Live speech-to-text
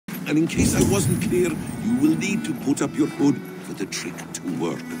and in case I wasn't clear, you will need to put up your hood for the trick to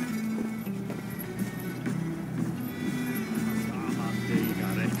work.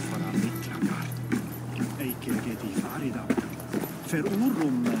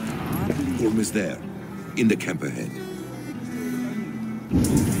 Orm is there, in the camp ahead.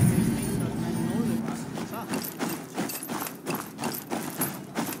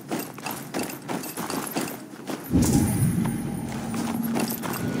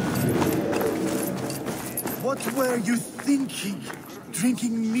 What were you thinking?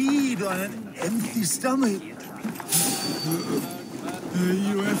 Drinking mead on an empty stomach?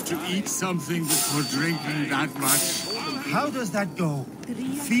 You have to eat something before drinking that much. How does that go?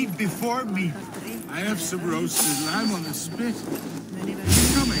 Feed before meat. I have some roasted lamb on the spit.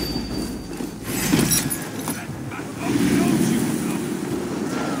 It's coming.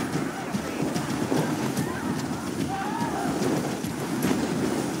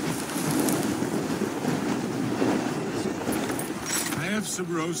 I have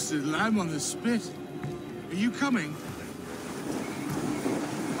some roasted lamb on the spit. Are you coming?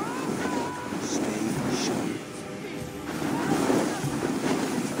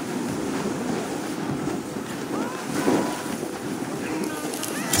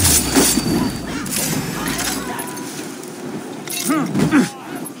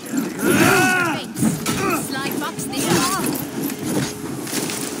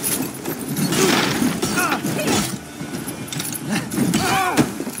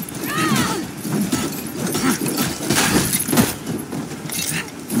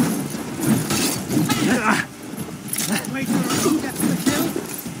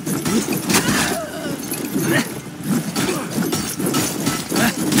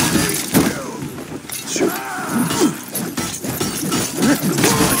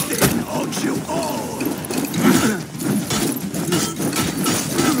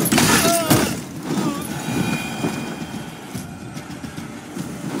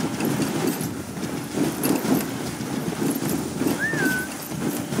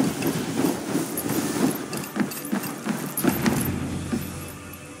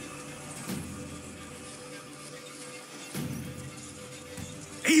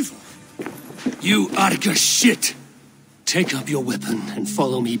 You Arga shit! Take up your weapon and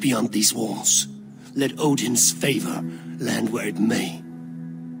follow me beyond these walls. Let Odin's favor land where it may.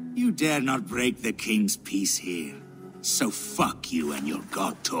 You dare not break the king's peace here. So fuck you and your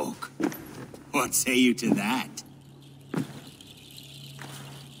god talk. What say you to that?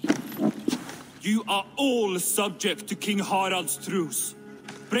 You are all subject to King Harald's truce.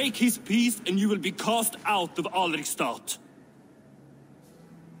 Break his peace and you will be cast out of Alrikstad.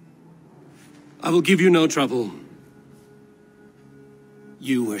 I will give you no trouble.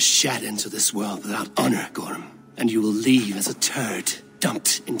 You were shat into this world without honor, Gorm, and you will leave as a turd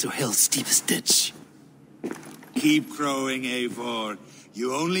dumped into hell's deepest ditch. Keep crowing, Eivor.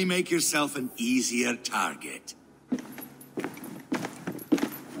 You only make yourself an easier target.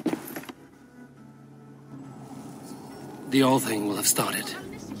 The All-Thing will have started.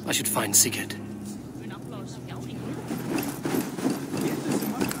 I should find Sigurd.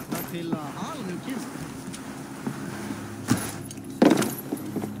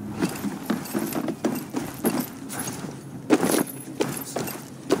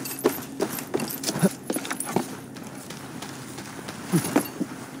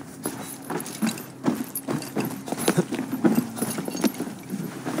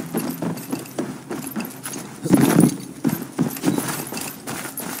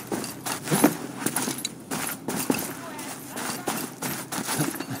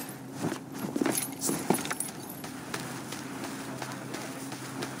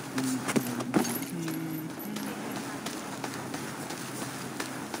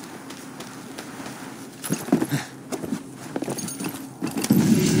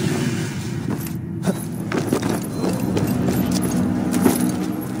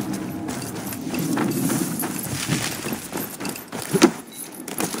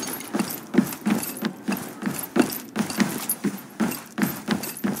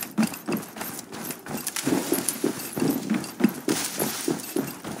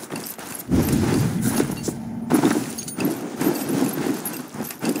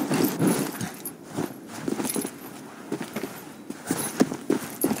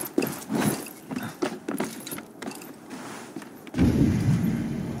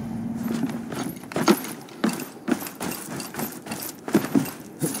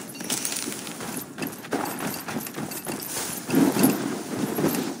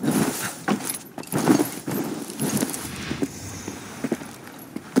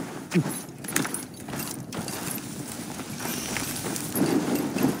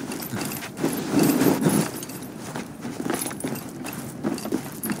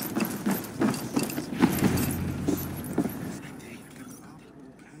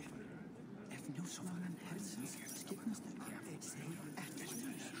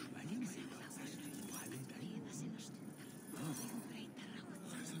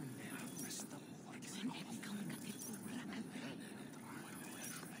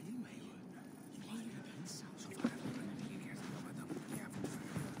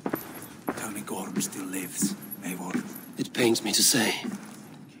 Gorm still lives, Eivor. It pains me to say.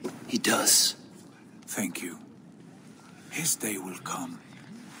 He does. Thank you. His day will come.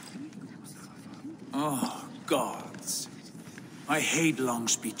 Oh, gods. I hate long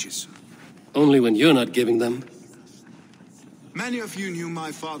speeches. Only when you're not giving them. Many of you knew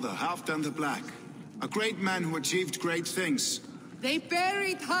my father, Halfdan the Black. A great man who achieved great things. They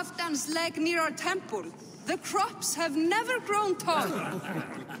buried Halfdan's leg near our temple. The crops have never grown tall.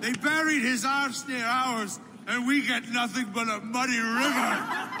 They buried his arse near ours, and we get nothing but a muddy river.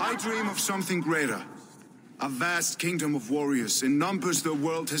 I dream of something greater. A vast kingdom of warriors in numbers the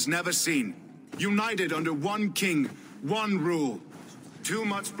world has never seen. United under one king, one rule. Too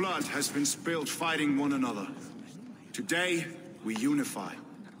much blood has been spilled fighting one another. Today, we unify.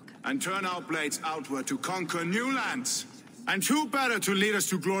 And turn our blades outward to conquer new lands. And who better to lead us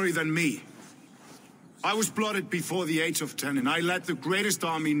to glory than me? I was blooded before the age of 10, and I led the greatest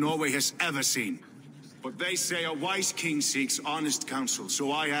army Norway has ever seen. But they say a wise king seeks honest counsel,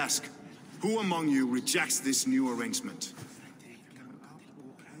 so I ask, who among you rejects this new arrangement?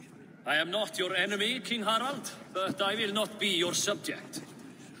 I am not your enemy, King Harald, but I will not be your subject.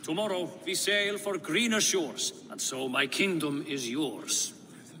 Tomorrow we sail for greener shores, and so my kingdom is yours.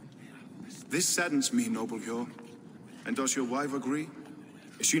 This saddens me, noble Hjor. And does your wife agree?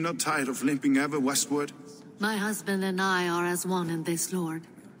 Is she not tired of limping ever westward? My husband and I are as one in this, Lord.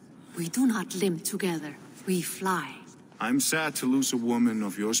 We do not limp together, we fly. I'm sad to lose a woman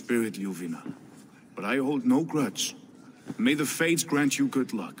of your spirit, Ljuvina. But I hold no grudge. May the fates grant you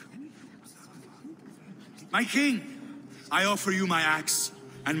good luck. My king, I offer you my axe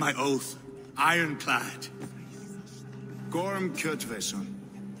and my oath, ironclad. Gorm Kjotveson,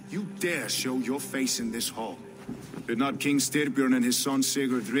 you dare show your face in this hall. Did not King Styrbjörn and his son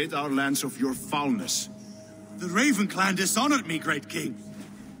Sigurd rid our lands of your foulness? The Raven clan dishonored me, great king.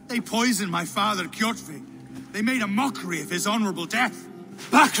 They poisoned my father, Kjotve. They made a mockery of his honorable death.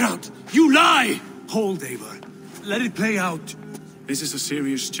 Background! You lie! Hold, Eivor. Let it play out. This is a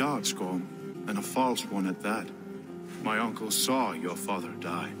serious charge, Gorm, and a false one at that. My uncle saw your father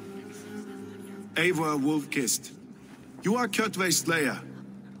die. Eivor Wolf-Kissed, you are Kjotve's slayer.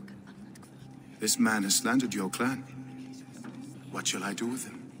 This man has slandered your clan. What shall I do with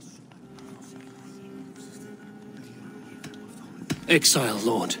him? Exile,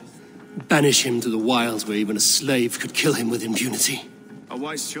 Lord. Banish him to the wilds where even a slave could kill him with impunity. A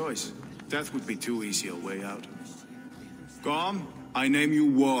wise choice. Death would be too easy a way out. Gorm, I name you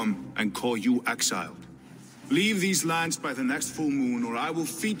Worm and call you exiled. Leave these lands by the next full moon, or I will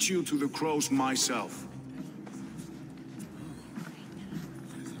feed you to the crows myself.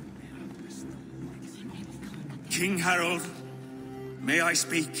 King Harald, may I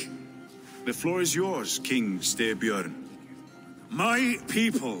speak? The floor is yours, King Styrbjörn. My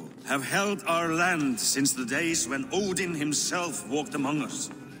people have held our land since the days when Odin himself walked among us.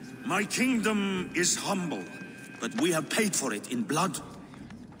 My kingdom is humble, but we have paid for it in blood.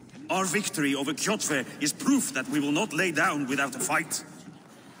 Our victory over Kjotve is proof that we will not lay down without a fight.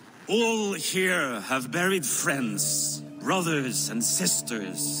 All here have buried friends, brothers and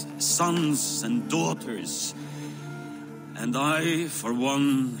sisters, sons and daughters. And I, for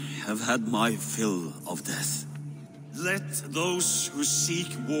one, have had my fill of death. Let those who seek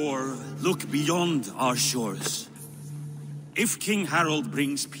war look beyond our shores. If King Harald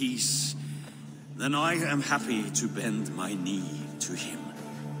brings peace, then I am happy to bend my knee to him.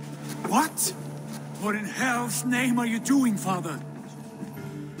 What? What in hell's name are you doing, father?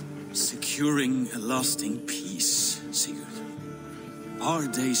 Securing a lasting peace, Sigurd. Our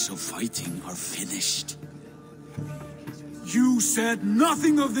days of fighting are finished. You said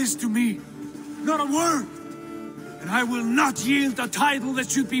nothing of this to me. Not a word. And I will not yield a title that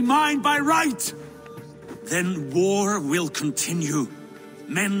should be mine by right. Then war will continue.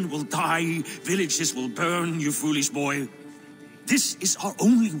 Men will die, villages will burn, you foolish boy. This is our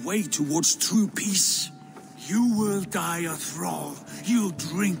only way towards true peace. You will die a thrall. You'll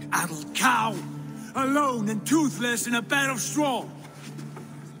drink addled cow. Alone and toothless in a bed of straw.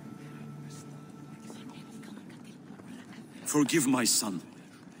 Forgive my son.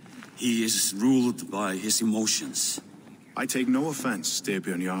 He is ruled by his emotions. I take no offense,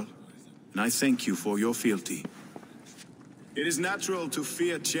 Styrbjörn Jarl, and I thank you for your fealty. It is natural to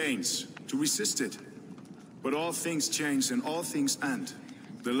fear change, to resist it. But all things change and all things end.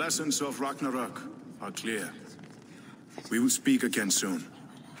 The lessons of Ragnarok are clear. We will speak again soon.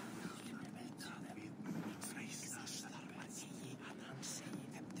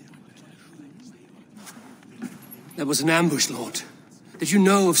 That was an ambush, Lord. Did you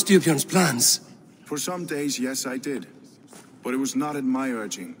know of Styrbjörn's plans? For some days, yes, I did. But it was not at my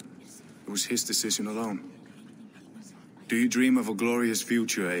urging. It was his decision alone. Do you dream of a glorious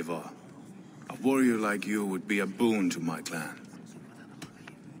future, Eivor? A warrior like you would be a boon to my clan.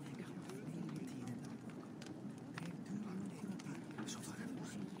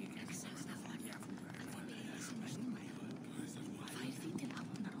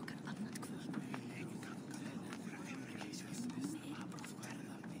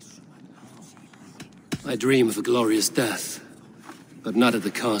 I dream of a glorious death, but not at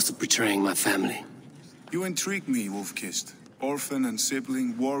the cost of betraying my family. You intrigue me, Wolf-Kissed. Orphan and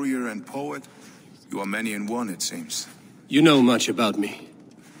sibling, warrior and poet. You are many in one, it seems. You know much about me.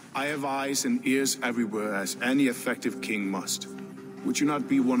 I have eyes and ears everywhere, as any effective king must. Would you not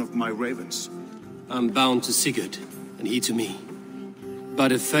be one of my ravens? I'm bound to Sigurd, and he to me.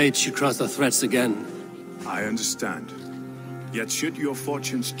 But if fate should cross our threats again... I understand. Yet should your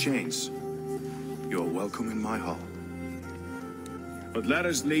fortunes change, you're welcome in my hall. But let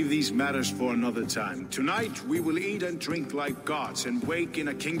us leave these matters for another time. Tonight, we will eat and drink like gods and wake in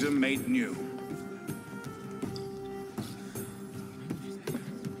a kingdom made new.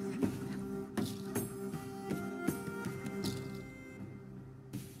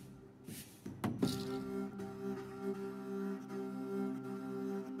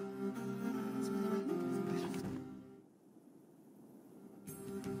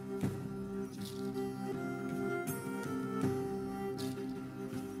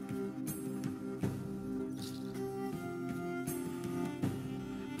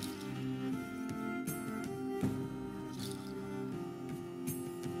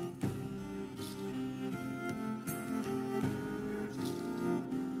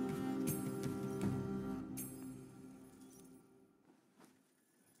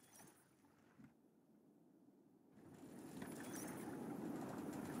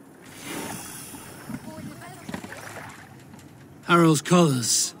 Harald's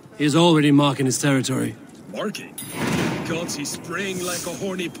colors. He is already marking his territory. Marking? Gods, he's spraying like a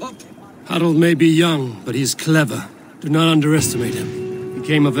horny pup. Harald may be young, but he's clever. Do not underestimate him. He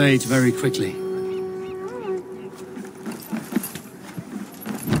came of age very quickly.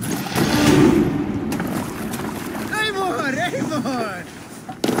 Eivor! Eivor!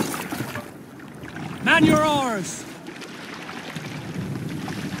 Man your oars!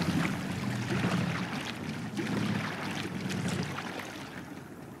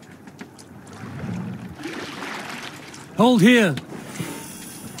 Hold here!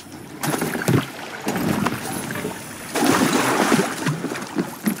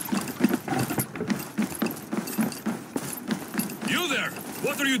 You there!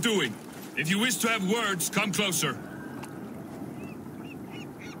 What are you doing? If you wish to have words, come closer.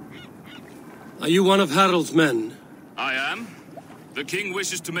 Are you one of Harald's men? I am. The king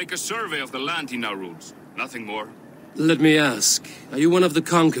wishes to make a survey of the land he now rules. Nothing more. Let me ask, are you one of the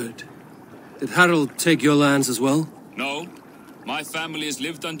conquered? Did Harald take your lands as well? No. My family has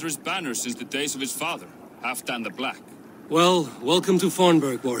lived under his banner since the days of his father, Halfdan the Black. Well, welcome to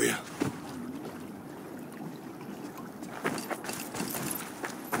Fornburg, warrior.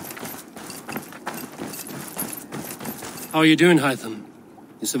 How are you doing, Hytham?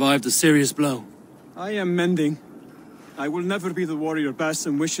 You survived a serious blow. I am mending. I will never be the warrior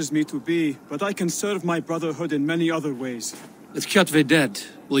Basim wishes me to be, but I can serve my brotherhood in many other ways. With Kjotve dead,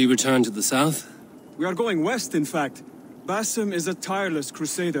 will you return to the south? We are going west, in fact. Basim is a tireless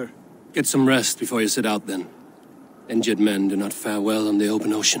crusader. Get some rest before you set out, then. Injured men do not fare well on the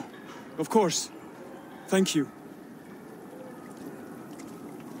open ocean. Of course. Thank you.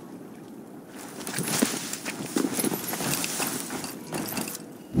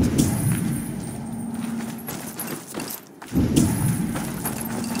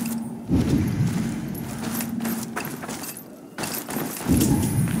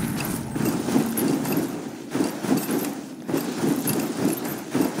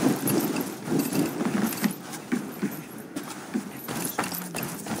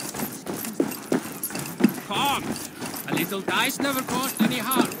 Little dice never caused any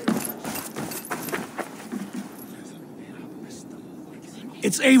harm.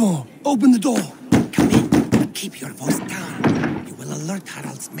 It's Eivor! Open the door! Come in. Keep your voice down. You will alert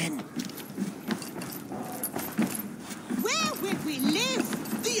Harald's men. Where will we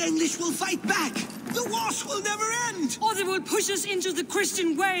live? The English will fight back. The wars will never end. Or they will push us into the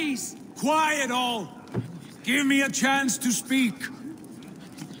Christian ways. Quiet all! Give me a chance to speak.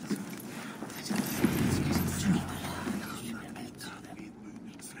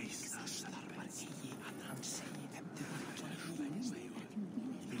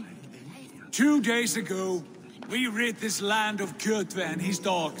 Two days ago, we rid this land of Kjotve and his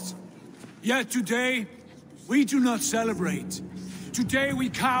dogs. Yet today, we do not celebrate. Today we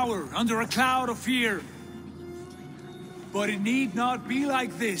cower under a cloud of fear. But it need not be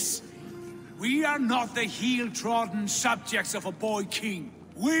like this. We are not the heel-trodden subjects of a boy king.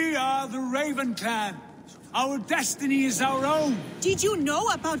 We are the Raven clan. Our destiny is our own. Did you know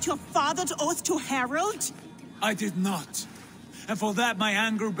about your father's oath to Harold? I did not. And for that my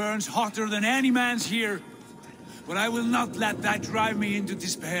anger burns hotter than any man's here. But I will not let that drive me into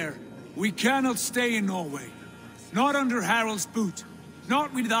despair. We cannot stay in Norway. Not under Harold's boot.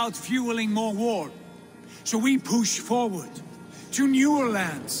 Not without fueling more war. So we push forward. To newer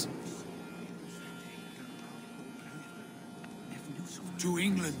lands. To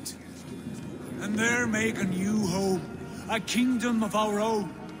England. And there make a new home. A kingdom of our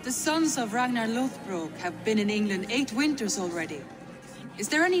own. The sons of Ragnar Lothbrok have been in England 8 winters already. Is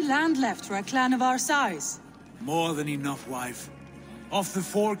there any land left for a clan of our size? More than enough, wife. Of the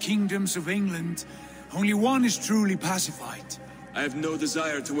 4 kingdoms of England, only one is truly pacified. I have no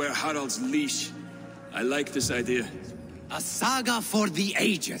desire to wear Harald's leash. I like this idea. A saga for the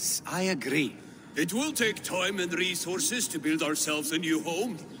ages, I agree. It will take time and resources to build ourselves a new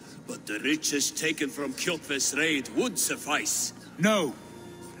home, but the riches taken from Kjotve's raid would suffice. No.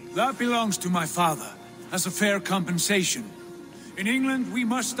 That belongs to my father, as a fair compensation. In England, we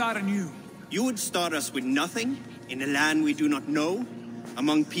must start anew. You would start us with nothing? In a land we do not know?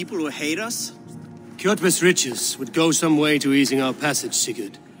 Among people who hate us? Kjotve's riches would go some way to easing our passage,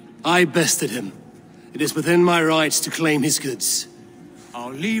 Sigurd. I bested him. It is within my rights to claim his goods.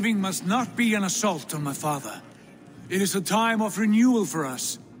 Our leaving must not be an assault on my father. It is a time of renewal for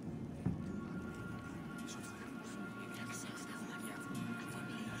us.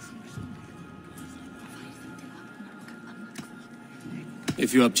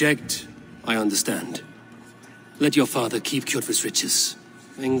 If you object, I understand. Let your father keep Kjotve's riches.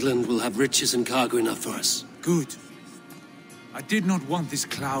 England will have riches and cargo enough for us. Good. I did not want this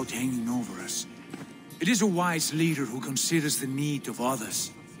cloud hanging over us. It is a wise leader who considers the need of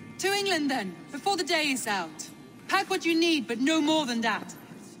others. To England then, before the day is out. Pack what you need, but no more than that.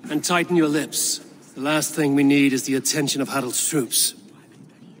 And tighten your lips. The last thing we need is the attention of Harald's troops.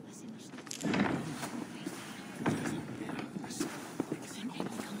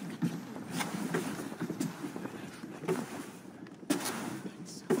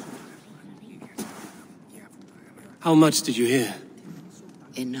 How much did you hear?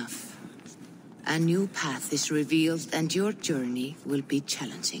 Enough. A new path is revealed, and your journey will be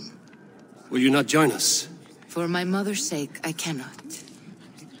challenging. Will you not join us? For my mother's sake, I cannot.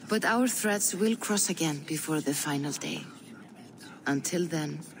 But our threads will cross again before the final day. Until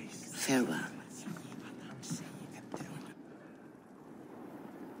then, farewell.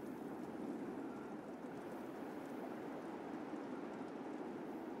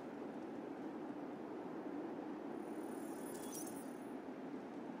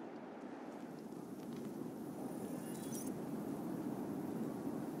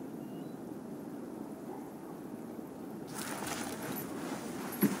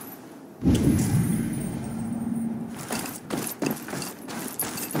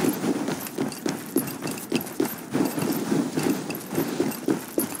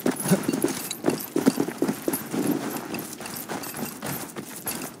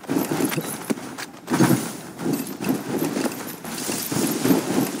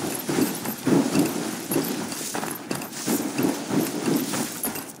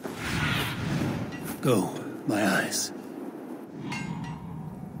 Go, my eyes.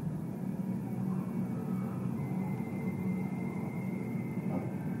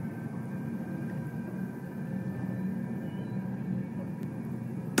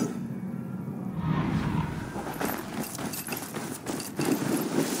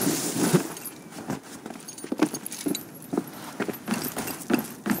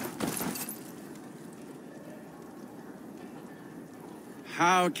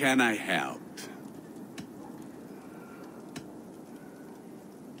 How can I help?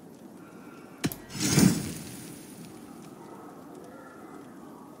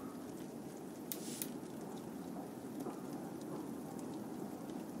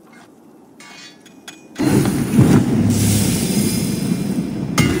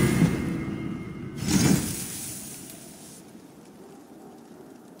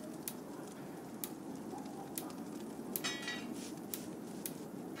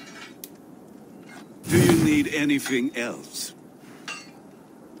 Do you need anything else?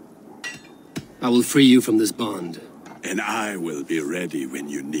 I will free you from this bond. And I will be ready when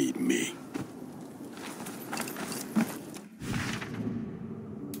you need me.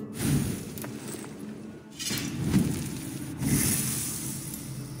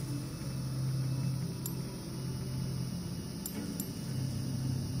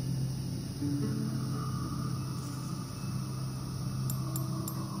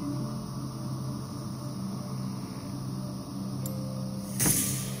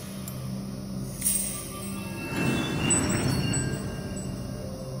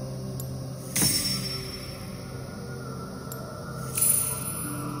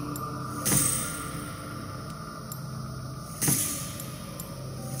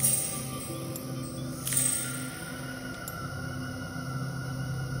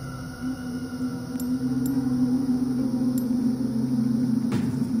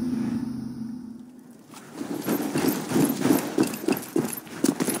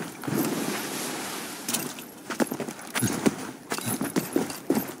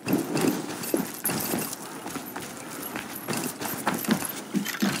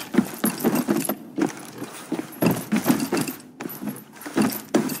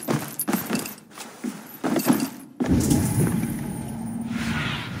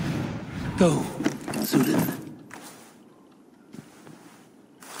 Go, Zudin.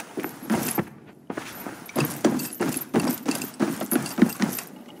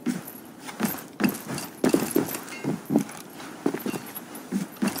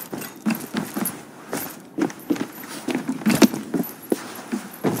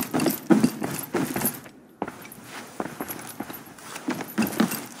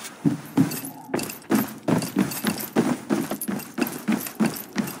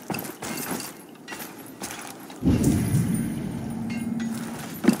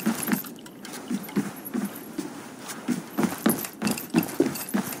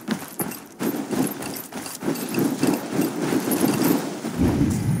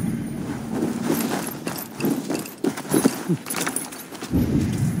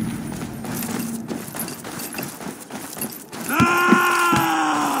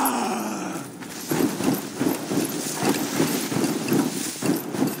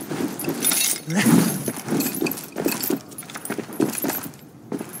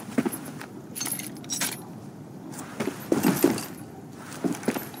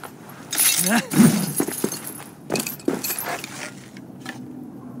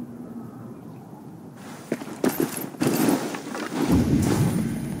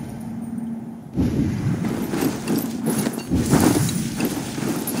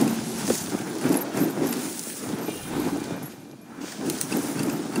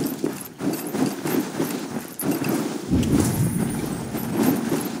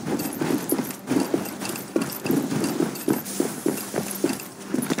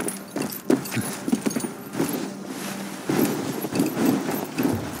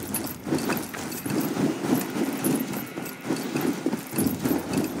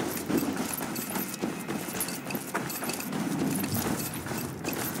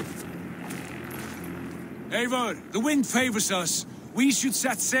 Eivor, the wind favors us. We should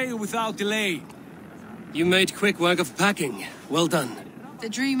set sail without delay. You made quick work of packing. Well done. The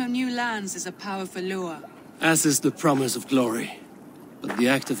dream of new lands is a powerful lure. As is the promise of glory. But the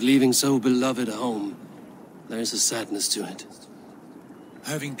act of leaving so beloved a home, there's a sadness to it.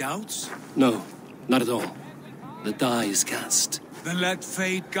 Having doubts? No, not at all. The die is cast. Then let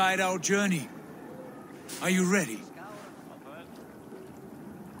fate guide our journey. Are you ready?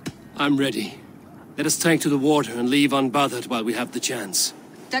 I'm ready. Let us take to the water and leave unbothered while we have the chance.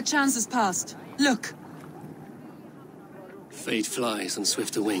 That chance is past. Look! Fate flies on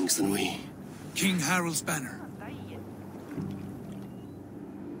swifter wings than we. King Harald's banner.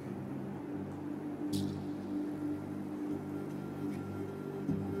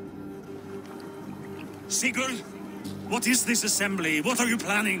 Sigurd, what is this assembly? What are you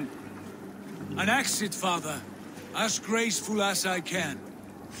planning? An exit, father. As graceful as I can.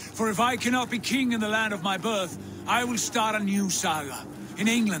 For if I cannot be king in the land of my birth, I will start a new saga. In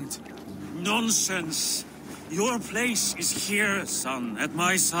England. Nonsense. Your place is here, son, at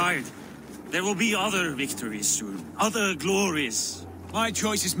my side. There will be other victories soon. Other glories. My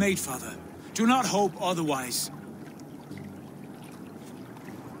choice is made, father. Do not hope otherwise.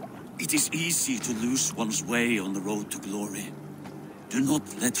 It is easy to lose one's way on the road to glory. Do not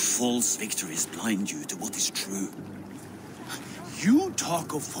let false victories blind you to what is true. You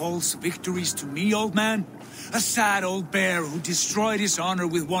talk of false victories to me, old man? A sad old bear who destroyed his honor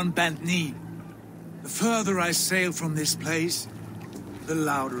with one bent knee. The further I sail from this place, the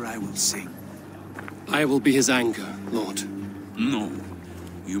louder I will sing. I will be his anchor, Lord. No,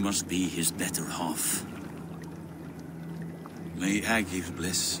 you must be his better half. May Agir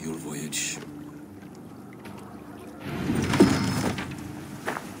bless your voyage.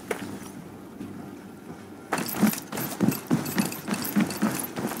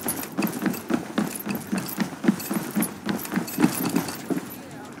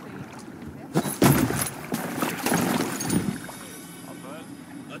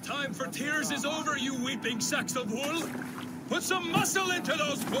 tears is over, you weeping sacks of wool. Put some muscle into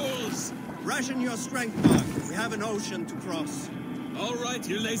those bulls. Ration your strength, Mark. We have an ocean to cross. All right,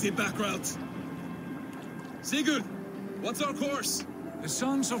 you lazy backroutes. Sigurd, what's our course? The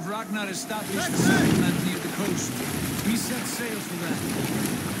sons of Ragnar established a settlement near the coast. We set sail for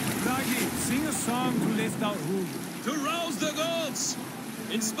that. Bragi, sing a song to lift our hood. To rouse the gods!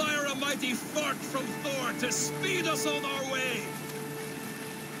 Inspire a mighty fart from Thor to speed us on our way!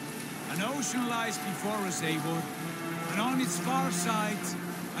 An ocean lies before us, Eivor, and on its far side,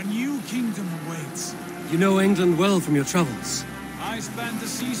 a new kingdom awaits. You know England well from your travels. I spent a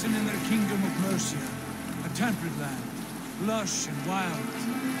season in their kingdom of Mercia, a temperate land, lush and wild.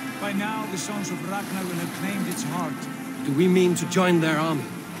 By now, the sons of Ragnar will have claimed its heart. Do we mean to join their army?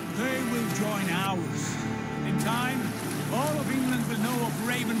 They will join ours. In time, all of England will know of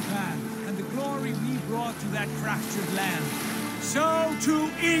Raven Clan and the glory we brought to that fractured land. So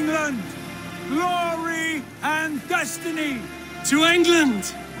to England! Glory and destiny! To England!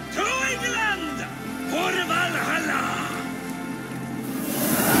 To England! For Valhalla!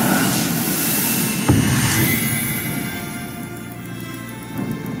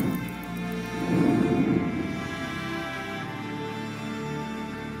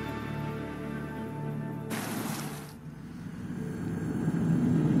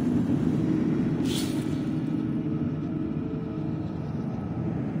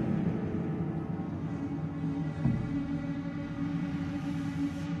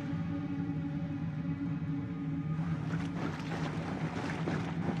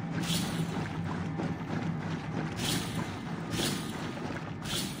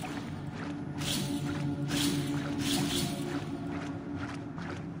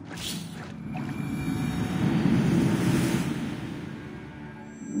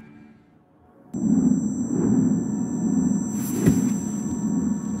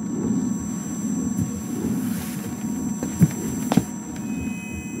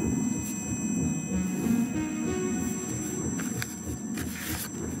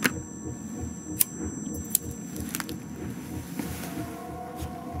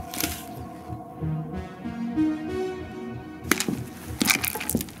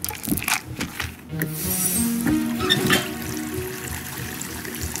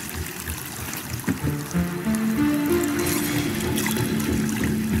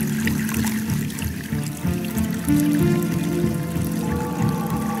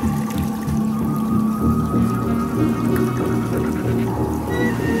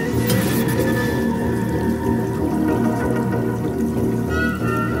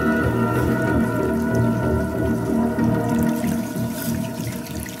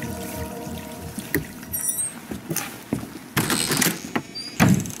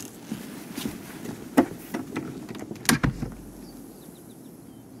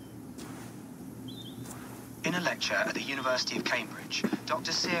 In a lecture at the University of Cambridge,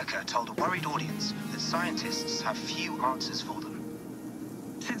 Dr. Sirka told a worried audience that scientists have few answers for them.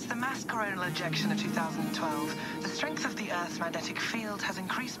 Since the mass coronal ejection of 2012, the strength of the Earth's magnetic field has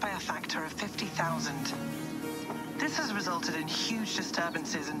increased by a factor of 50,000. This has resulted in huge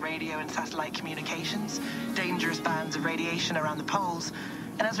disturbances in radio and satellite communications, dangerous bands of radiation around the poles,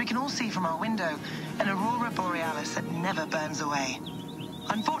 and as we can all see from our window, an aurora borealis that never burns away.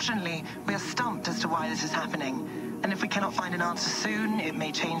 Unfortunately, we are stumped as to why this is happening, and if we cannot find an answer soon, it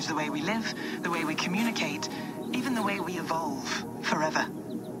may change the way we live, the way we communicate, even the way we evolve, forever.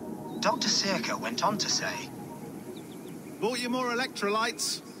 Dr. Sirka went on to say, Bought you more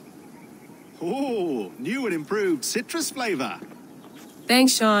electrolytes? Oh, new and improved citrus flavor.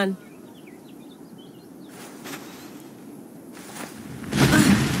 Thanks, Sean.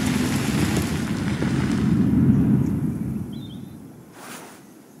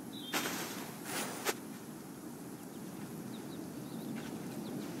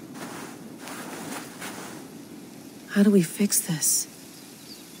 How do we fix this?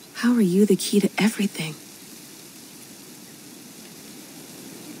 How are you the key to everything?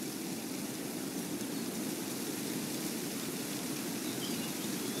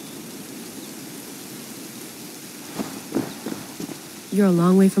 You're a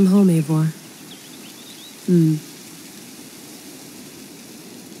long way from home, Eivor.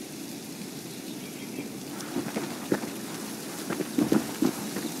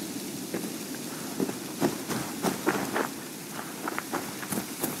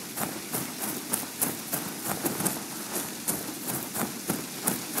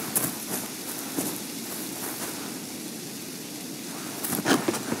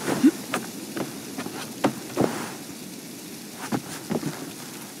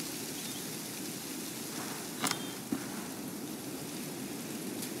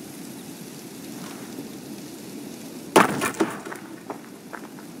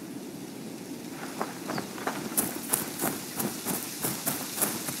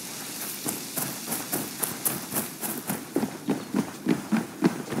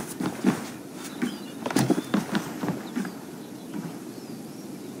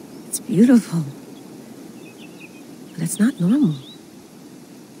 beautiful. But it's not normal.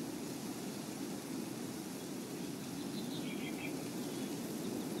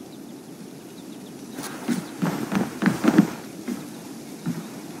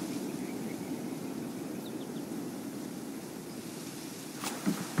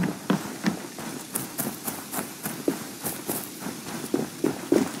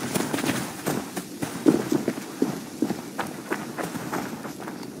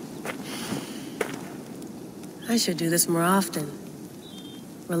 I should do this more often.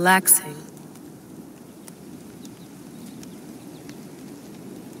 Relaxing.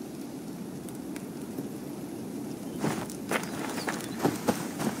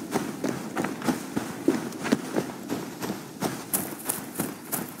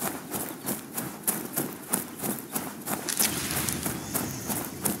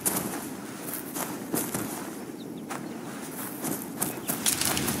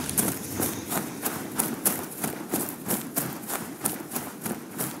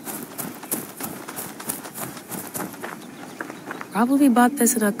 Probably bought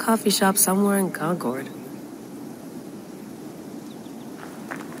this in a coffee shop somewhere in Concord.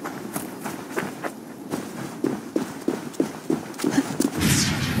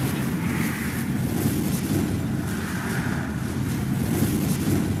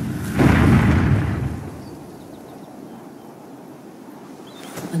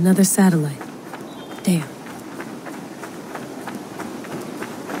 Another satellite. Damn.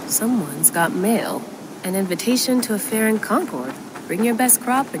 Someone's got mail. An invitation to a fair in Concord. Bring your best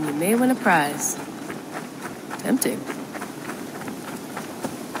crop and you may win a prize. Tempting.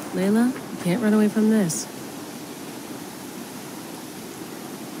 Layla, you can't run away from this.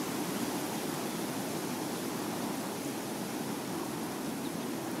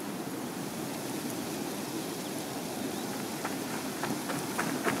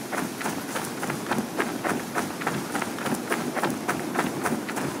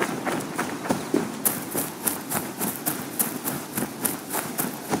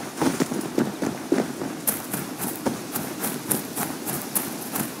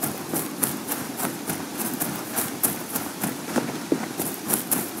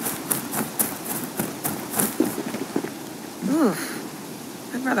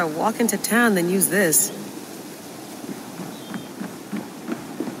 I'd rather walk into town than use this.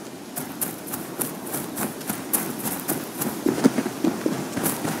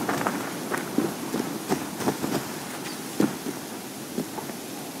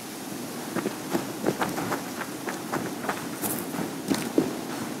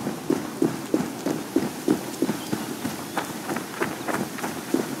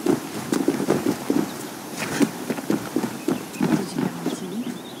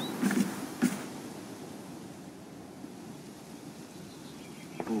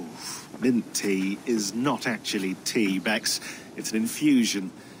 Mint tea is not actually tea, Bex. It's an infusion.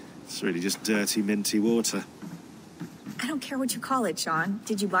 It's really just dirty, minty water. I don't care what you call it, Sean.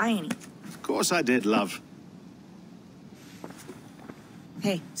 Did you buy any? Of course I did, love.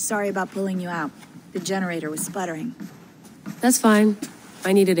 Hey, sorry about pulling you out. The generator was sputtering. That's fine.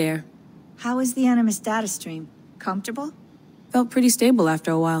 I needed air. How was the Animus data stream? Comfortable? Felt pretty stable after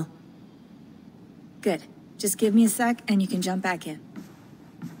a while. Good. Just give me a sec and you can jump back in.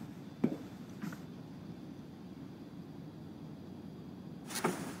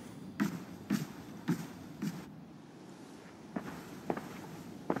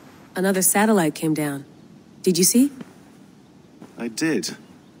 Another satellite came down. Did you see? I did.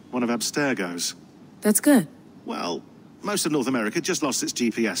 One of Abstergo's. That's good. Well, most of North America just lost its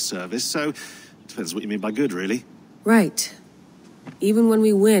GPS service, so depends what you mean by good, really. Right. Even when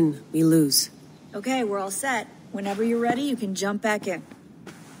we win, we lose. Okay, we're all set. Whenever you're ready, you can jump back in.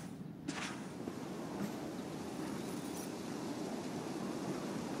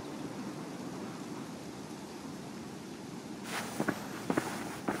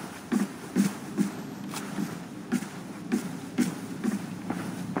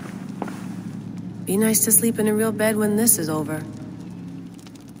 Be nice to sleep in a real bed when this is over.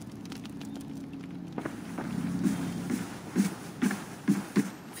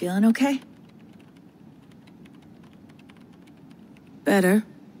 Feeling okay? Better.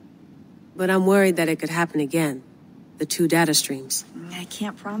 But I'm worried that it could happen again. The two data streams. I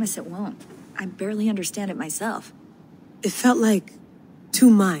can't promise it won't. I barely understand it myself. It felt like two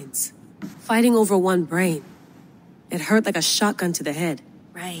minds, fighting over one brain. It hurt like a shotgun to the head.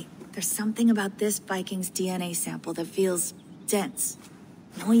 Right. There's something about this Viking's DNA sample that feels dense,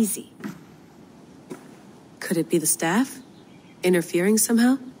 noisy. Could it be the staff? Interfering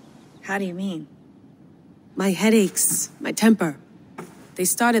somehow? How do you mean? My headaches, my temper. They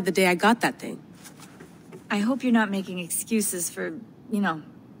started the day I got that thing. I hope you're not making excuses for,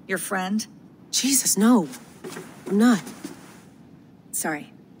 your friend. Jesus, no. I'm not.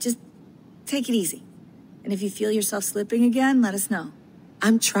 Sorry. Just take it easy. And if you feel yourself slipping again, let us know.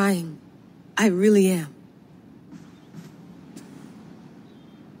 I'm trying. I really am.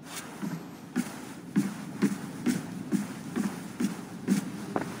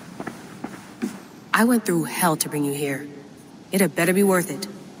 I went through hell to bring you here. It had better be worth it.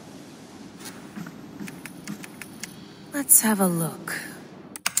 Let's have a look.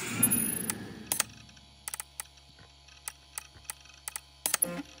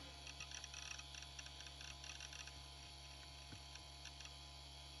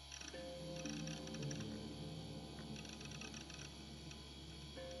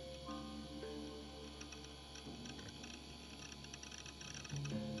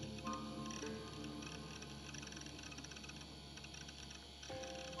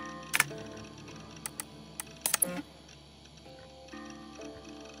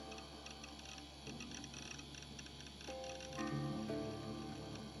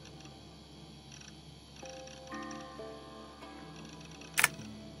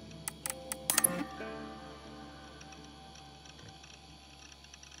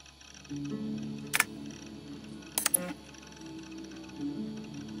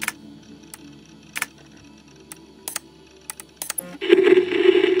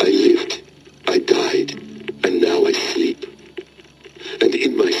 I lived, I died, and now I sleep. And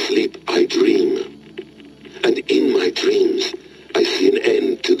in my sleep I dream. And in my dreams I see an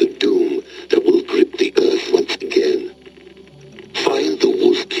end to the doom that will grip the earth once again. Find the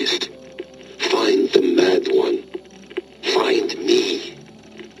wolf-kissed. Find the mad one. Find me.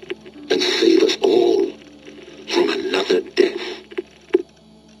 And save us all from another death.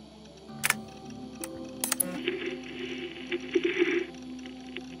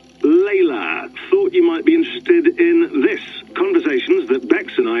 Layla, thought you might be interested in this. Conversations that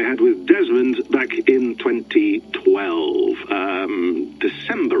Bex and I had with Desmond back in 2012.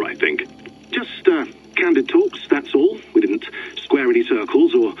 December, I think. Just candid talks, that's all. We didn't square any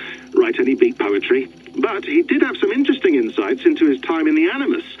circles or write any beat poetry. But he did have some interesting insights into his time in the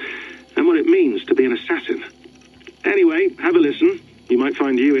Animus and what it means to be an assassin. Anyway, have a listen. You might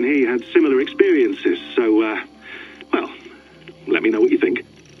find you and he had similar experiences, so, well, let me know what you think.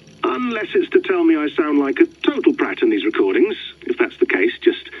 Unless it's to tell me I sound like a total brat in these recordings. If that's the case,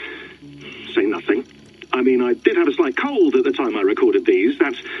 just say nothing. I mean, I did have a slight cold at the time I recorded these.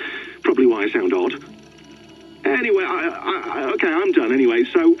 That's probably why I sound odd. Anyway, okay, I'm done anyway,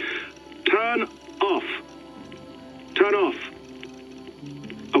 so turn off. Turn off.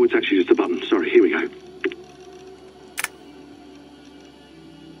 Oh, it's actually just a button. Sorry, here we go.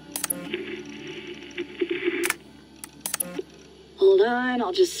 Hold on,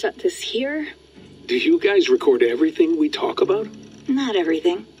 I'll just set this here. Do you guys record everything we talk about? Not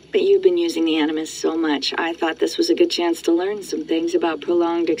everything, but you've been using the Animus so much, I thought this was a good chance to learn some things about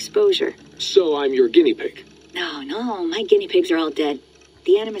prolonged exposure. So I'm your guinea pig. No, my guinea pigs are all dead.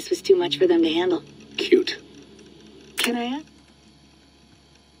 The Animus was too much for them to handle. Cute. Can I ask?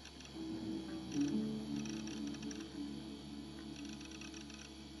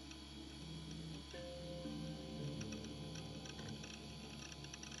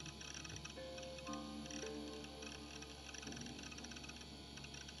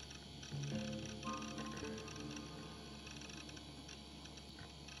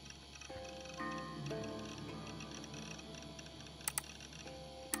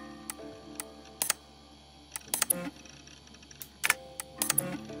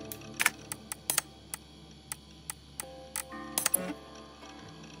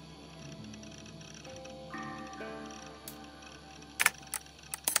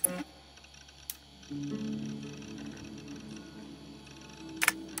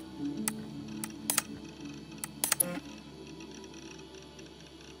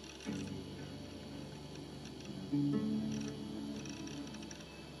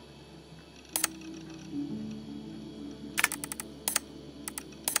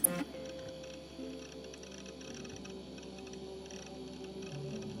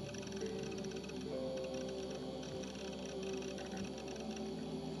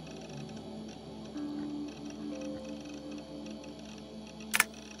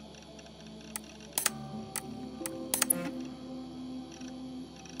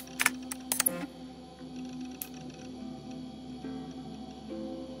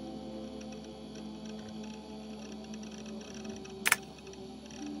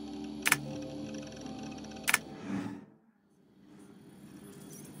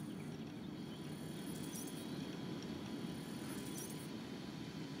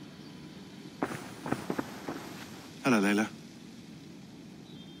 Hello, Layla.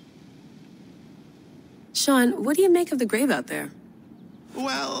 Sean, what do you make of the grave out there?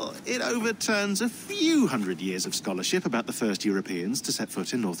 Well, it overturns a few hundred years of scholarship about the first Europeans to set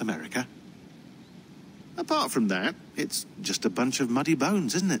foot in North America. Apart from that, it's just a bunch of muddy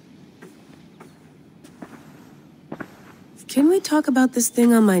bones, isn't it? Can we talk about this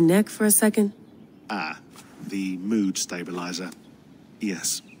thing on my neck for a second? Ah, the mood stabilizer.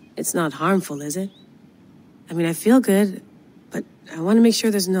 Yes. It's not harmful, is it? I mean, I feel good, but I want to make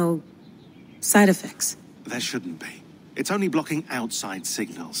sure there's no side effects. There shouldn't be. It's only blocking outside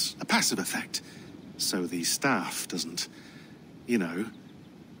signals, a passive effect. So the staff doesn't, you know,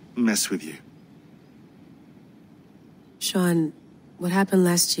 mess with you. Sean, what happened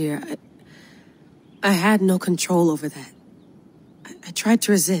last year, I had no control over that. I tried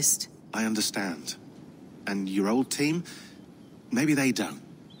to resist. I understand. And your old team, maybe they don't.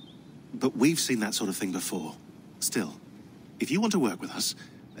 But we've seen that sort of thing before. Still, if you want to work with us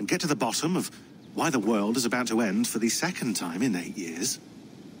and get to the bottom of why the world is about to end for the second time in 8 years,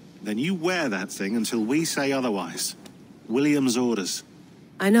 then you wear that thing until we say otherwise. William's orders.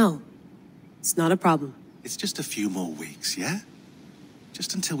 I know. It's not a problem. It's just a few more weeks, yeah?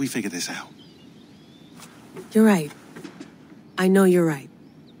 Just until we figure this out. You're right. I know you're right.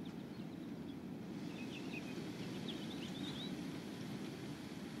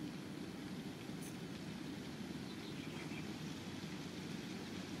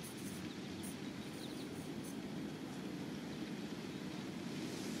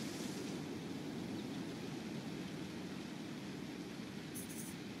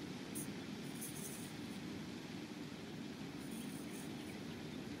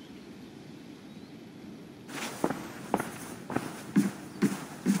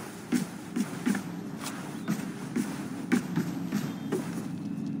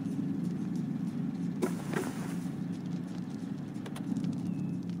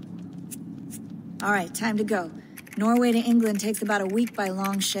 All right, time to go. Norway to England takes about a week by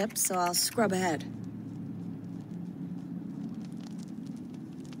long ship, so I'll scrub ahead.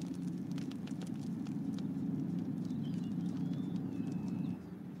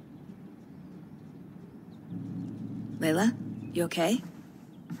 Layla, you okay?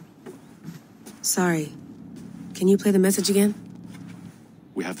 Sorry. Can you play the message again?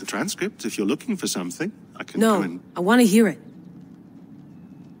 We have the transcript. If you're looking for something, I can No, go and... I want to hear it.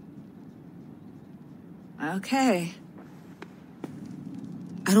 Okay.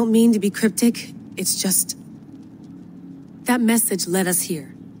 I don't mean to be cryptic. It's just... that message led us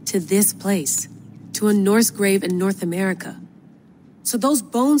here. To this place. To a Norse grave in North America. So those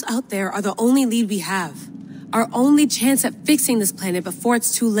bones out there are the only lead we have. Our only chance at fixing this planet before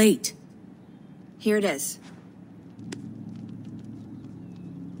it's too late. Here it is.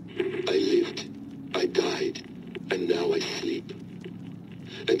 I lived, I died, and now I sleep.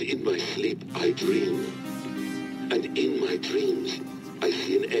 And in my sleep I dream. And in my dreams I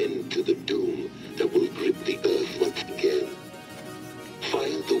see an end to the doom that will grip the earth once again.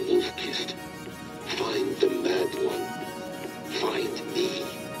 Find the wolf-kissed. Find the mad one. Find me.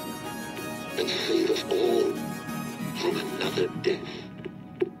 And save us all from another death.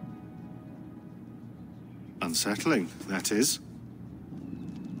 Unsettling, that is.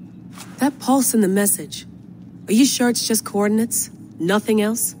 That pulse in the message. Are you sure it's just coordinates? Nothing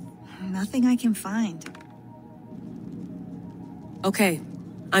else? Nothing I can find. Okay,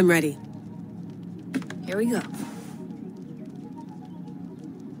 I'm ready. Here we go.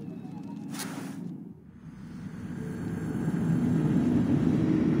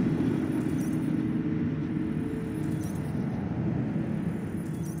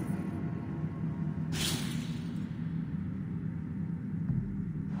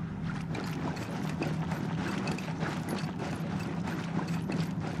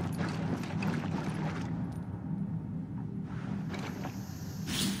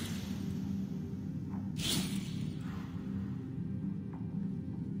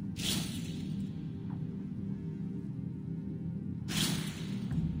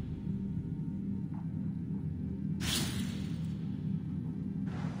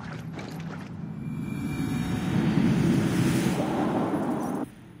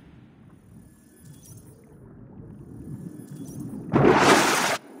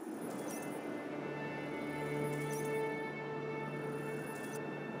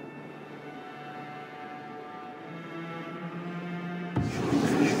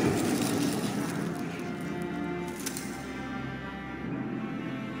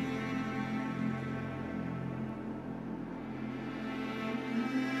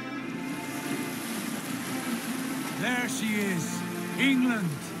 There she is. England,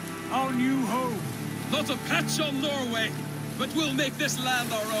 our new home. Not a patch on Norway, but we'll make this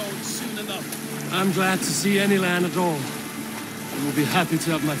land our own soon enough. I'm glad to see any land at all. I will be happy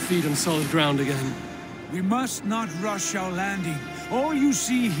to have my feet on solid ground again. We must not rush our landing. All you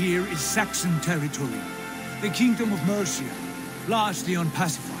see here is Saxon territory. The Kingdom of Mercia, largely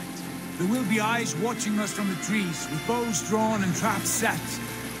unpacified. There will be eyes watching us from the trees, with bows drawn and traps set.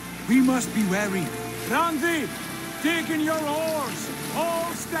 We must be wary. Randi, dig in your oars,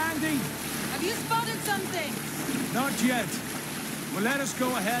 all standing. Have you spotted something? Not yet. Well, let us go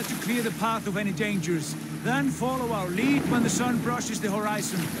ahead to clear the path of any dangers. Then follow our lead when the sun brushes the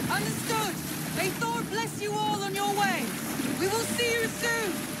horizon. Understood. May Thor bless you all on your way. We will see you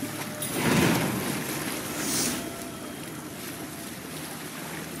soon.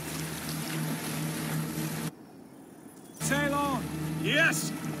 Sail on.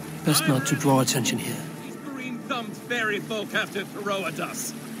 Yes. Best not to draw attention here. These green-thumbed fairy folk have to throw at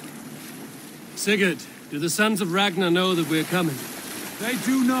us. Sigurd, do the sons of Ragnar know that we're coming? They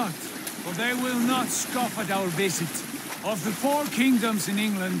do not, for they will not scoff at our visit. Of the 4 kingdoms in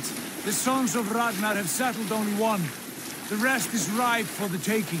England, the sons of Ragnar have settled only one. The rest is ripe for the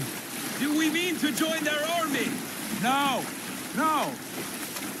taking. Do we mean to join their army? No, no.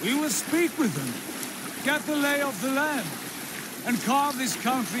 We will speak with them, get the lay of the land, and carve this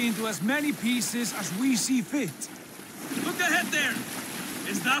country into as many pieces as we see fit. Look ahead there!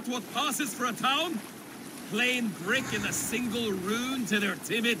 Is that what passes for a town? Plain brick in a single rune to their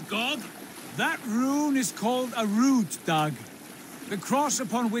timid god? That rune is called a root, Dag. The cross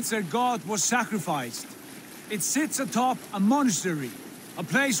upon which their god was sacrificed. It sits atop a monastery, a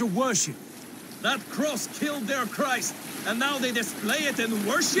place of worship. That cross killed their Christ, and now they display it in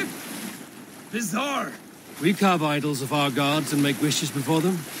worship? Bizarre. We carve idols of our gods and make wishes before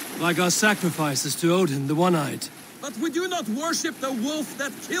them, like our sacrifices to Odin, the One-Eyed. But we do not worship the wolf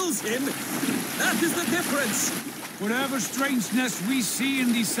that kills him. That is the difference. Whatever strangeness we see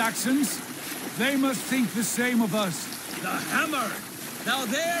in these Saxons, they must think the same of us. The hammer! Now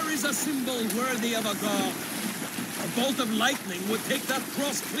there is a symbol worthy of a god. A bolt of lightning would take that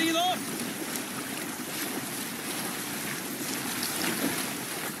cross clean off.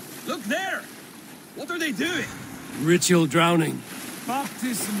 Look there! What are they doing? Ritual drowning.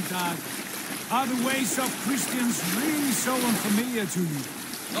 Baptism, Dag. Are the ways of Christians really so unfamiliar to you?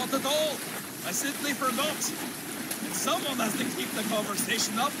 Not at all. I simply forgot. And someone has to keep the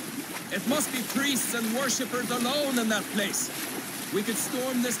conversation up. It must be priests and worshippers alone in that place. We could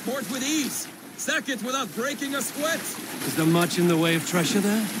storm this port with ease. Sack it without breaking a sweat. Is there much in the way of treasure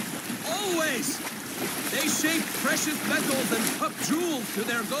there? Always! They shape precious metals and cut jewels to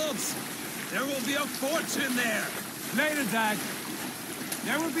their gods. There will be a fortune there. Later, Dag.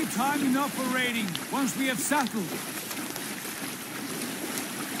 There will be time enough for raiding once we have settled.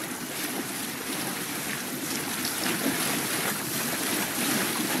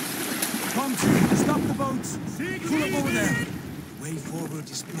 Come to, stop the boats. Pull up over there. The way forward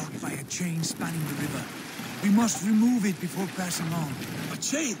is blocked by a chain spanning the river. We must remove it before passing on. A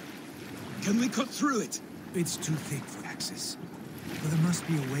chain? Can we cut through it? It's too thick for access. But there must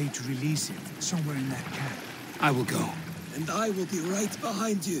be a way to release it somewhere in that camp. I will go. And I will be right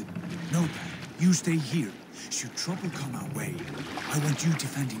behind you. No, Dad. You stay here. Should trouble come our way, I want you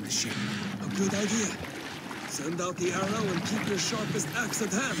defending the ship. A good idea. Send out the arrow and keep your sharpest axe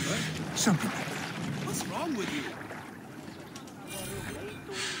at hand, huh? Something like that. What's wrong with you?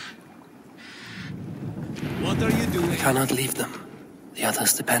 What are you doing? We cannot leave them. The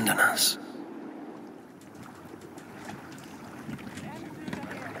others depend on us.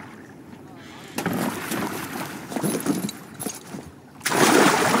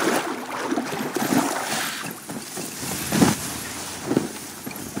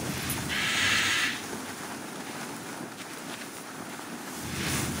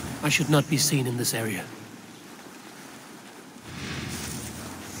 I should not be seen in this area.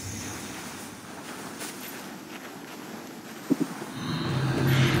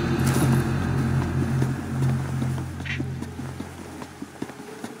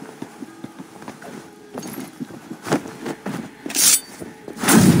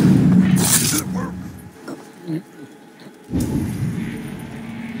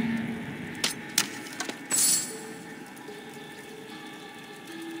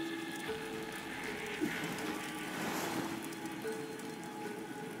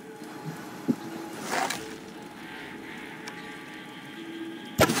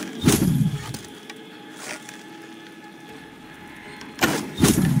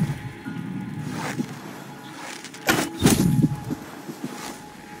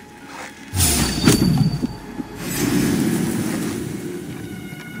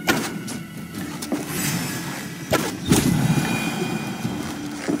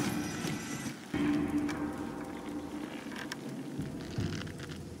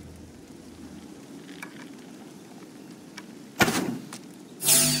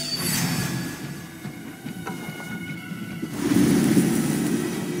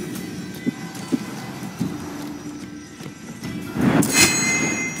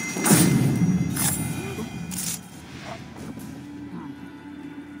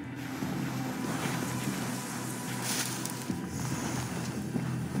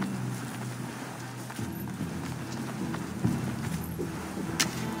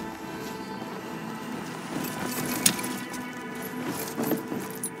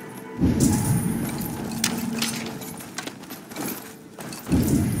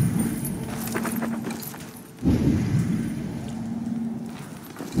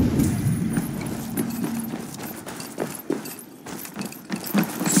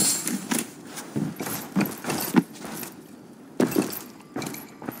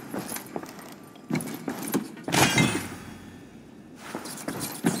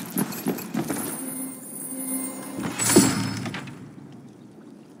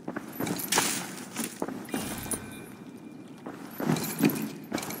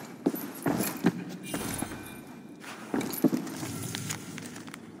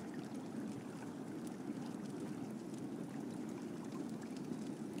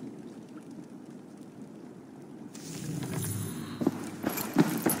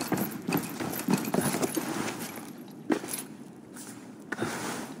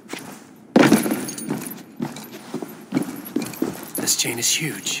 chain is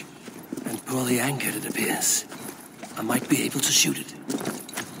huge, and poorly anchored it appears. I might be able to shoot it.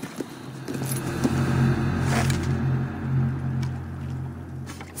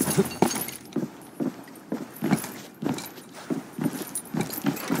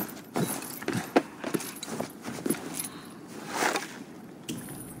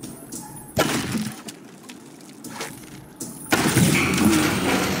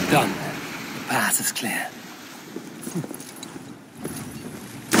 Done. The path is clear.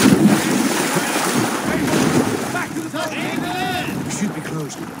 Back to the boat! We should be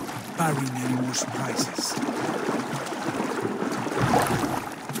close, barring any more surprises.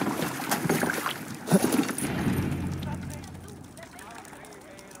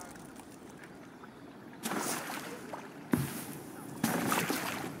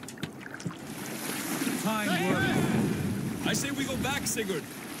 I say we go back, Sigurd.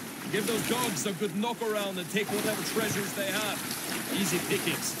 Give those dogs a good knock around and take whatever treasures they have. Easy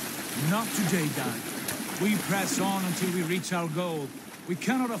pickings. Not today, Dan. We press on until we reach our goal. We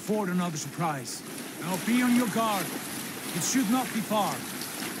cannot afford another surprise. Now be on your guard. It should not be far.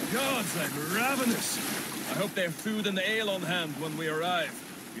 Gods, I'm ravenous. I hope they have food and ale on hand when we arrive.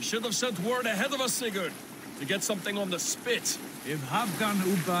 You should have sent word ahead of us, Sigurd, to get something on the spit. If Halfdan,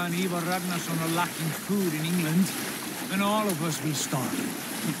 Ubba and Ivar Ragnarsson are lacking food in England, then all of us will starve.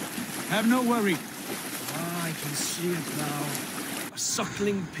 Have no worry. Ah, I can see it now. A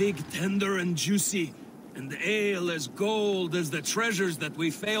suckling pig, tender and juicy. And the ale as gold as the treasures that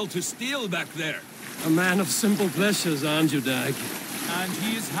we failed to steal back there. A man of simple pleasures, aren't you, Dag? And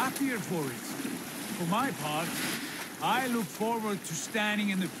he is happier for it. For my part, I look forward to standing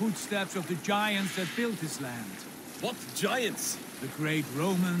in the footsteps of the giants that built this land. What giants? The great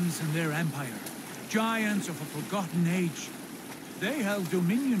Romans and their empire. Giants of a forgotten age. They held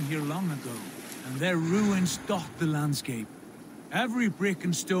dominion here long ago, and their ruins dot the landscape. Every brick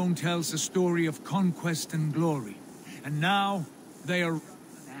and stone tells a story of conquest and glory. And now, they are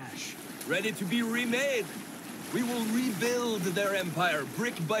ash. Ready to be remade. We will rebuild their empire,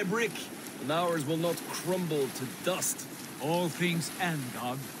 brick by brick, and ours will not crumble to dust. All things end,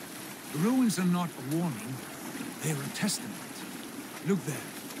 God. The ruins are not a warning, they are a testament. Look there,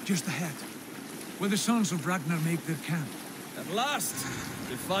 just ahead, where the sons of Ragnar make their camp. At last,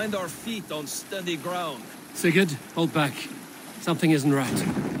 we find our feet on steady ground. Sigurd, hold back. Something isn't right.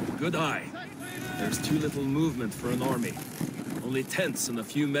 Good eye. There's too little movement for an army. Only tents and a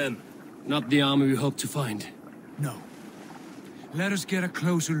few men. Not the army we hoped to find. No. Let us get a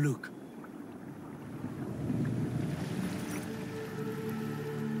closer look.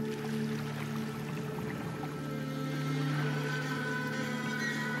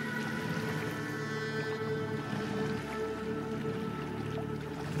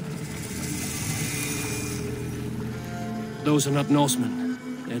 Those are not Norsemen.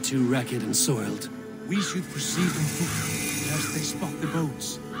 They're too ragged and soiled. We should proceed on foot, lest they spot the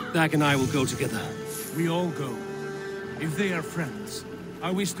boats. Dag and I will go together. We all go. If they are friends,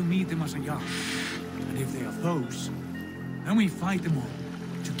 I wish to meet them as a Jarl. And if they are foes, then we fight them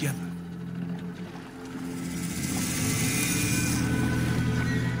all, together.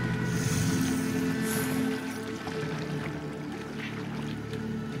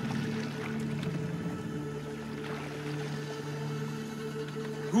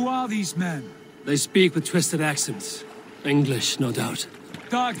 Who are these men? They speak with twisted accents. English, no doubt.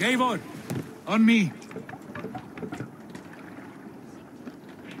 Dag, Eivor! On me!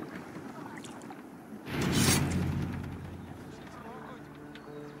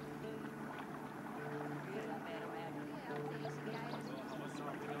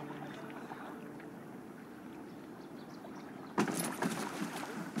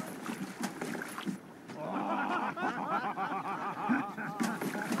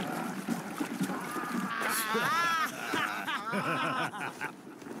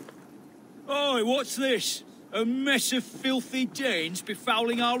 Oi, what's this? A mess of filthy Danes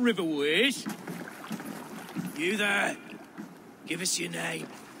befouling our riverways? You there? Give us your name.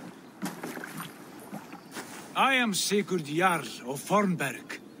 I am Sigurd Jarl of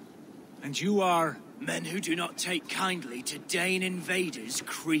Fornberg. And you are? Men who do not take kindly to Dane invaders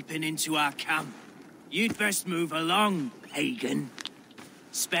creeping into our camp. You'd best move along, pagan.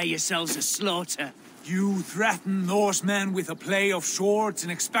 Spare yourselves a slaughter. You threaten Norsemen with a play of swords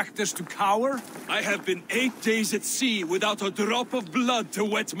and expect us to cower? I have been 8 days at sea without a drop of blood to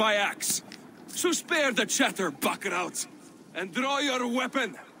wet my axe. So spare the chatter, buckerouts, and draw your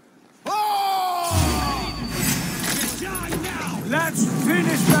weapon. Oh! Let's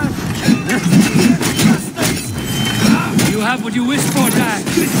finish them! You have what you wished for, Dag.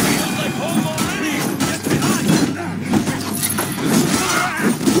 Feels like home already! Get behind!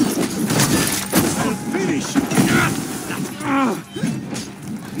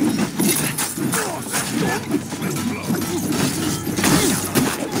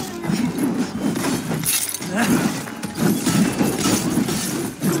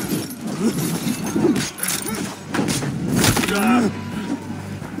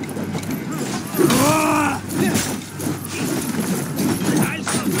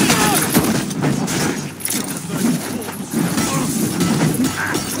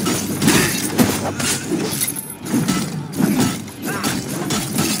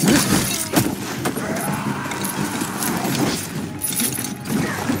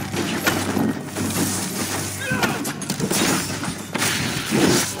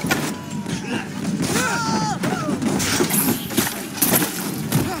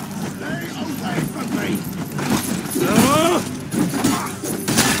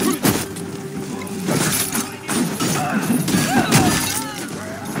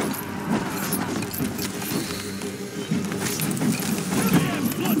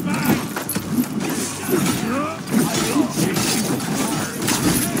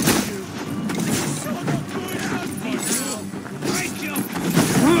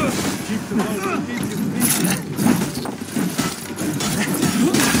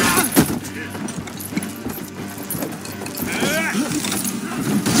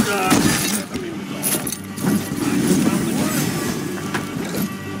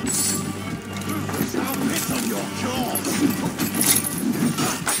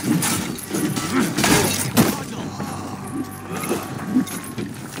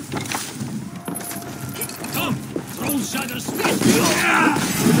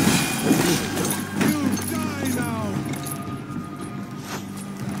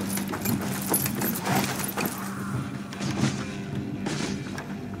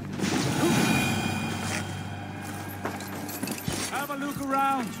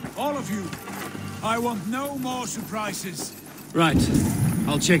 around, all of you. I want no more surprises. Right.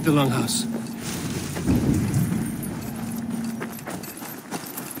 I'll check the longhouse.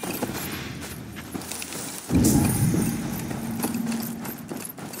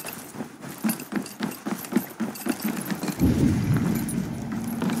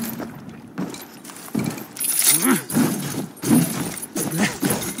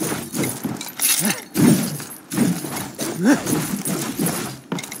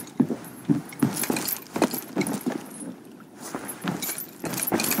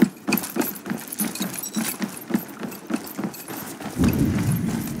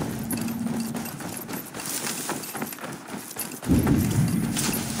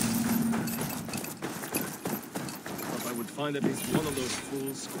 Find at least one of those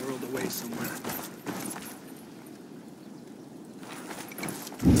fools squirreled away somewhere.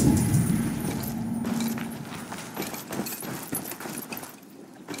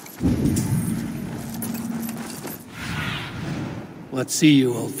 What see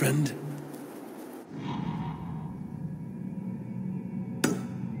you, old friend?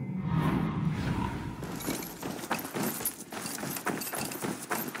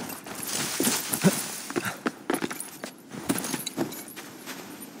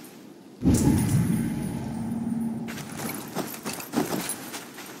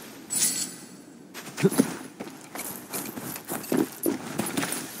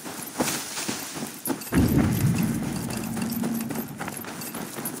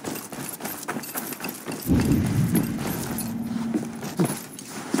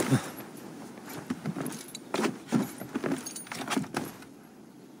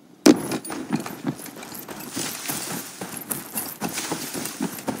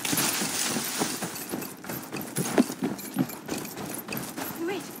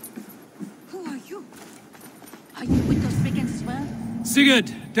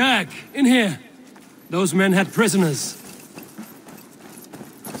 Sigurd, Dag, in here. Those men had prisoners.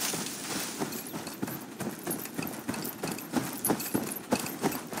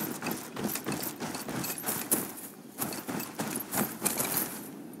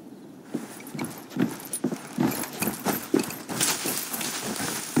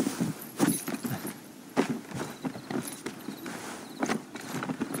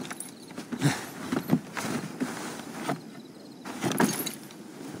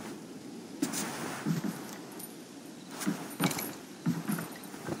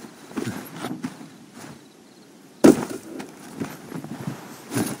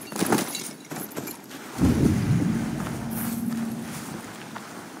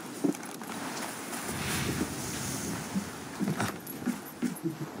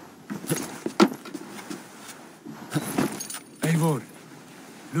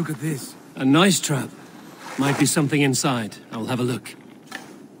 Look at this. A nice trap. Might be something inside. I'll have a look.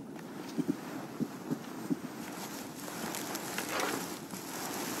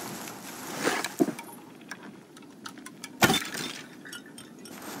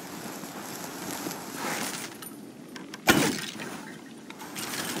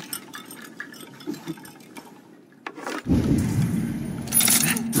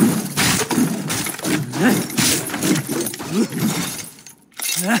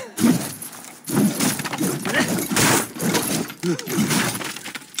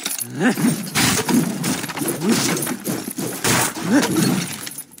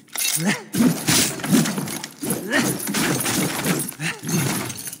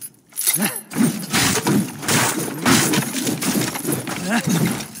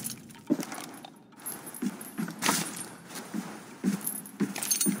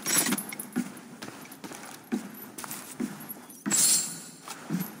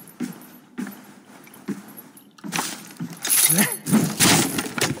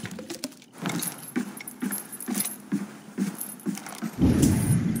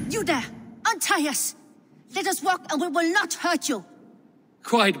 You there! Untie us! Let us walk and we will not hurt you!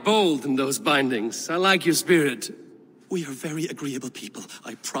 Quite bold in those bindings. I like your spirit. We are very agreeable people,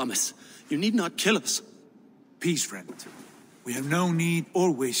 I promise. You need not kill us. Peace, friend. We have no need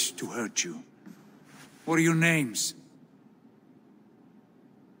or wish to hurt you. What are your names?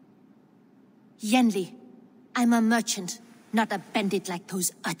 Yenli. I'm a merchant, not a bandit like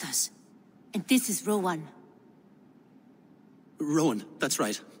those others. And this is Rowan. Rowan, that's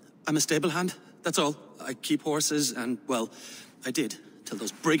right. I'm a stable hand, that's all. I keep horses and, well, I did, till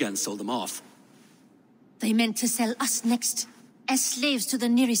those brigands sold them off. They meant to sell us next, as slaves to the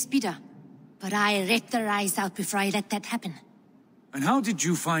nearest bidder. But I ripped their eyes out before I let that happen. And how did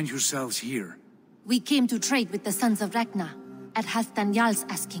you find yourselves here? We came to trade with the Sons of Ragnar, at Halfdan Jarl's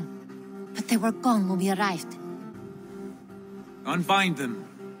asking. But they were gone when we arrived. Unbind them.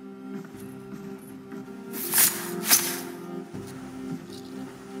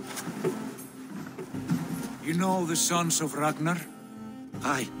 You know the sons of Ragnar?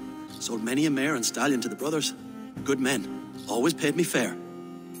 Aye. Sold many a mare and stallion to the brothers. Good men. Always paid me fair.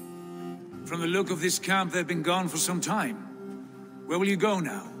 From the look of this camp, they've been gone for some time. Where will you go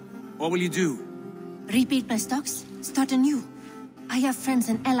now? What will you do? Rebuild my stocks, start anew. I have friends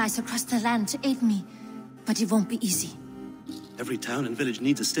and allies across the land to aid me, but it won't be easy. Every town and village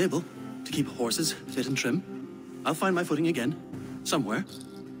needs a stable to keep horses fit and trim. I'll find my footing again, somewhere.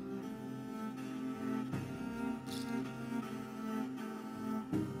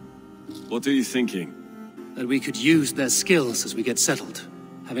 What are you thinking? That we could use their skills as we get settled.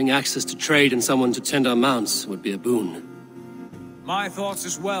 Having access to trade and someone to tend our mounts would be a boon. My thoughts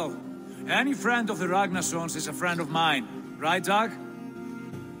as well. Any friend of the Ragnarsons is a friend of mine. Right, Dag?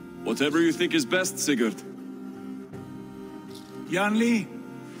 Whatever you think is best, Sigurd. Janli,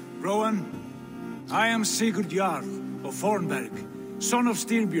 Rowan, I am Sigurd Jarl of Fornberg, son of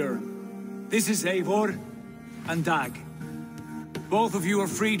Styrbjörn. This is Eivor and Dag. Both of you are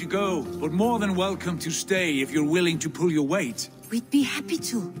free to go, but more than welcome to stay if you're willing to pull your weight. We'd be happy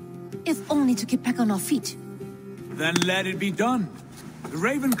to, if only to get back on our feet. Then let it be done. The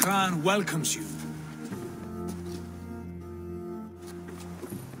Raven clan welcomes you.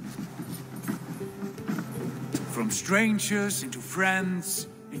 From strangers into friends,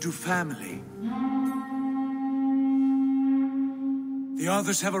 into family. The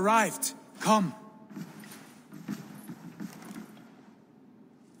others have arrived. Come.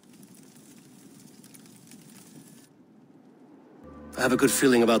 I have a good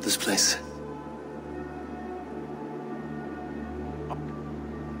feeling about this place.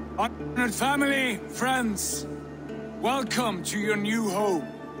 Honored family, friends, welcome to your new home.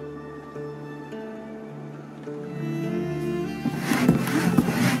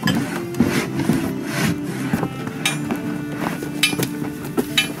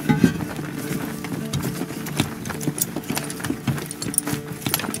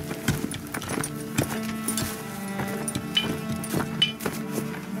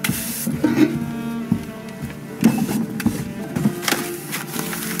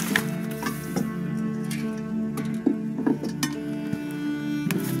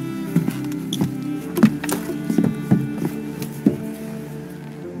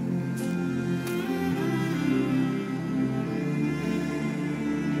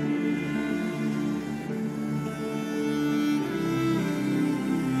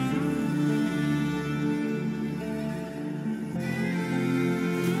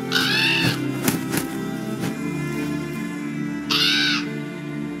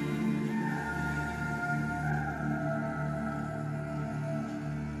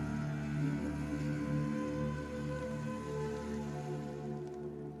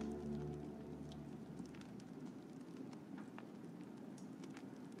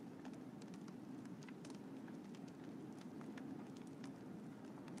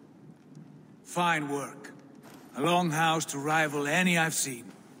 Fine work. A longhouse to rival any I've seen.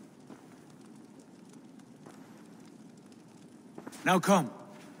 Now come.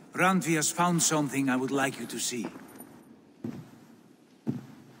 Randvi has found something I would like you to see.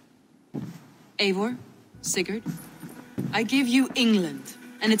 Eivor, Sigurd, I give you England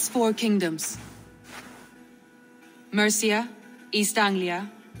and its 4 kingdoms. Mercia, East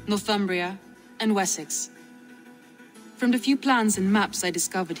Anglia, Northumbria, and Wessex. From the few plans and maps I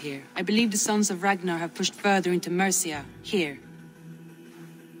discovered here, I believe the Sons of Ragnar have pushed further into Mercia, here.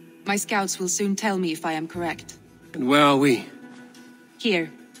 My scouts will soon tell me if I am correct. And where are we?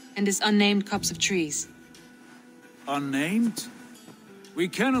 Here, in this unnamed copse of trees. Unnamed? We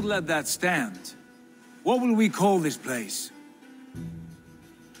cannot let that stand. What will we call this place?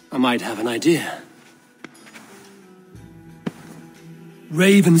 I might have an idea.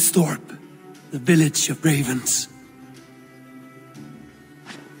 Ravensthorpe, the village of ravens.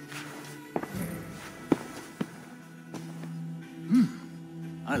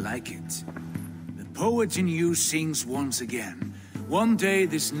 I like it. The poet in you sings once again. One day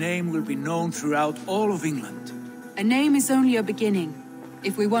this name will be known throughout all of England. A name is only a beginning.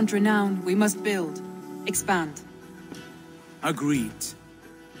 If we want renown, we must build, expand. Agreed.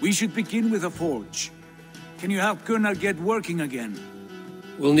 We should begin with a forge. Can you help Gunnar get working again?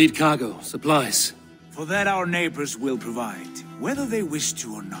 We'll need cargo, supplies. For that our neighbors will provide, whether they wish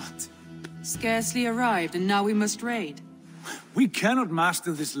to or not. Scarcely arrived, and now we must raid. We cannot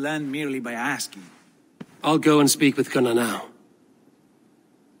master this land merely by asking. I'll go and speak with Gunnar now.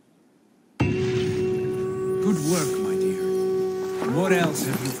 Good work, my dear. And what else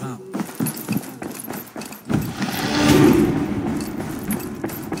have you found?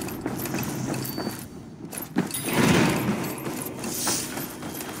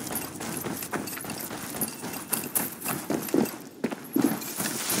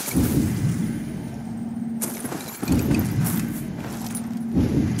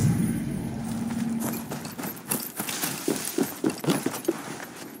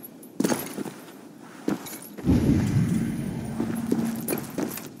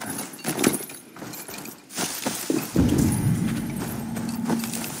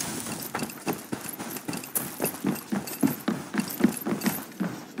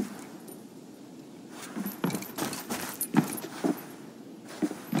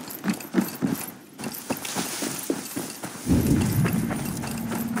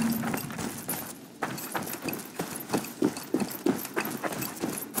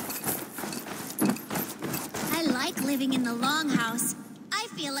 living in the longhouse. I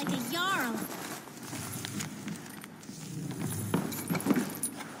feel like a jarl.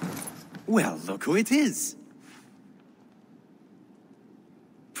 Well, look who it is.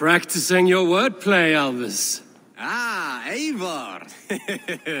 Practicing your wordplay, Alvis. Ah, Eivor!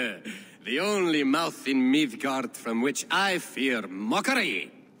 The only mouth in Midgard from which I fear mockery.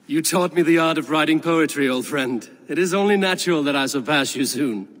 You taught me the art of writing poetry, old friend. It is only natural that I surpass you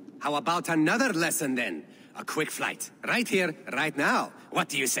soon. How about another lesson then? A quick flight. Right here, right now. What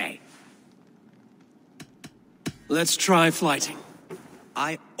do you say? Let's try flighting.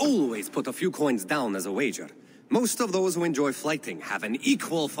 I always put a few coins down as a wager. Most of those who enjoy flighting have an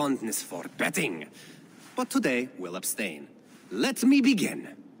equal fondness for betting. But today, we'll abstain. Let me begin.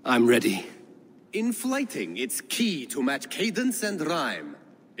 I'm ready. In flighting, it's key to match cadence and rhyme.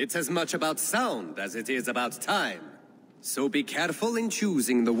 It's as much about sound as it is about time. So be careful in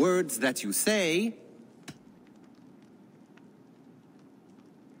choosing the words that you say.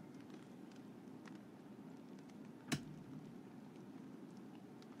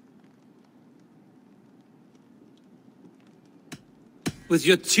 With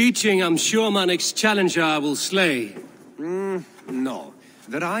your teaching, I'm sure my next challenger I will slay. No.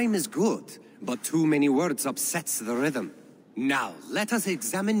 The rhyme is good, but too many words upsets the rhythm. Now, let us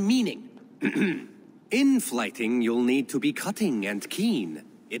examine meaning. In flighting, you'll need to be cutting and keen.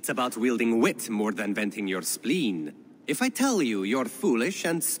 It's about wielding wit more than venting your spleen. If I tell you you're foolish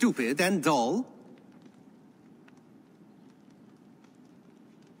and stupid and dull,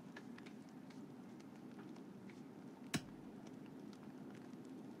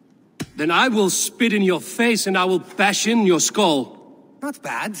 then I will spit in your face and I will bash in your skull. Not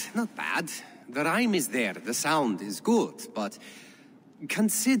bad, not bad. The rhyme is there, the sound is good, but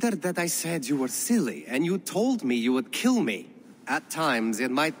consider that I said you were silly and you told me you would kill me. At times,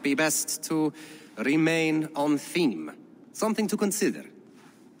 it might be best to remain on theme. Something to consider.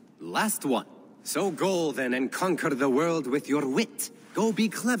 Last one. So go then and conquer the world with your wit. Go be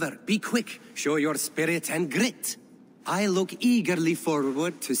clever, be quick, show your spirit and grit. I look eagerly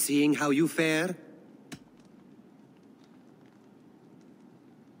forward to seeing how you fare.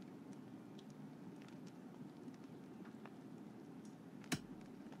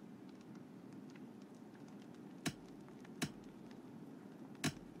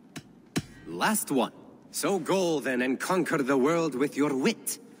 Last one. So go then and conquer the world with your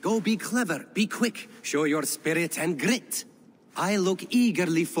wit. Go be clever, be quick, show your spirit and grit. I look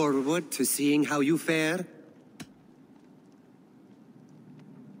eagerly forward to seeing how you fare.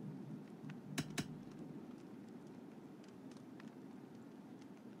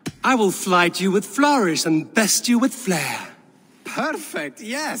 I will flight you with flourish and best you with flair. Perfect,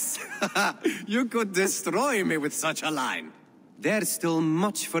 yes! You could destroy me with such a line. There's still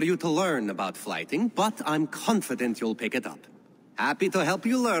much for you to learn about flighting, but I'm confident you'll pick it up. Happy to help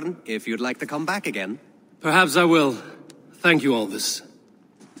you learn if you'd like to come back again. Perhaps I will. Thank you, Alvis.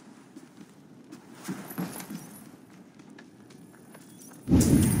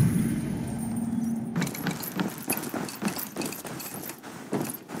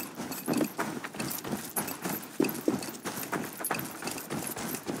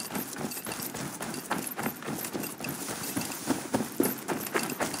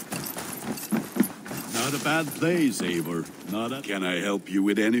 Not a bad place, Eivor. Can I help you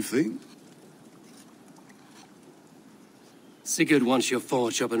with anything? Sigurd wants your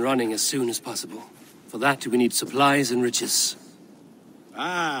forge up and running as soon as possible. For that, we need supplies and riches.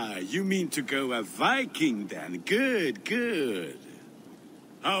 Ah, you mean to go a Viking then? Good, good.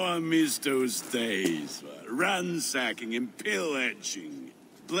 How I miss those days. Ransacking and pillaging.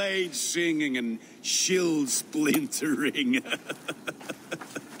 Blade singing and shield splintering.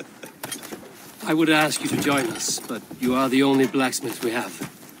 I would ask you to join us, but you are the only blacksmith we have.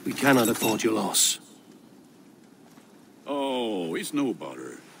 We cannot afford your loss. Oh, it's no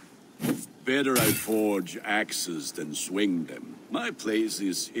bother. Better I forge axes than swing them. My place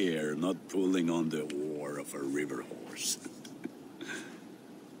is here, not pulling on the oar of a river horse.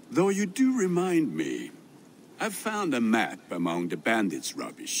 Though you do remind me, I found a map among the bandits'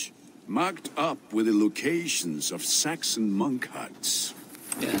 rubbish, marked up with the locations of Saxon monk huts.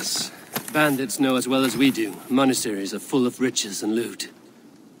 Yes. Bandits know as well as we do. Monasteries are full of riches and loot.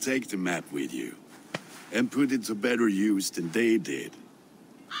 Take the map with you, and put it to better use than they did.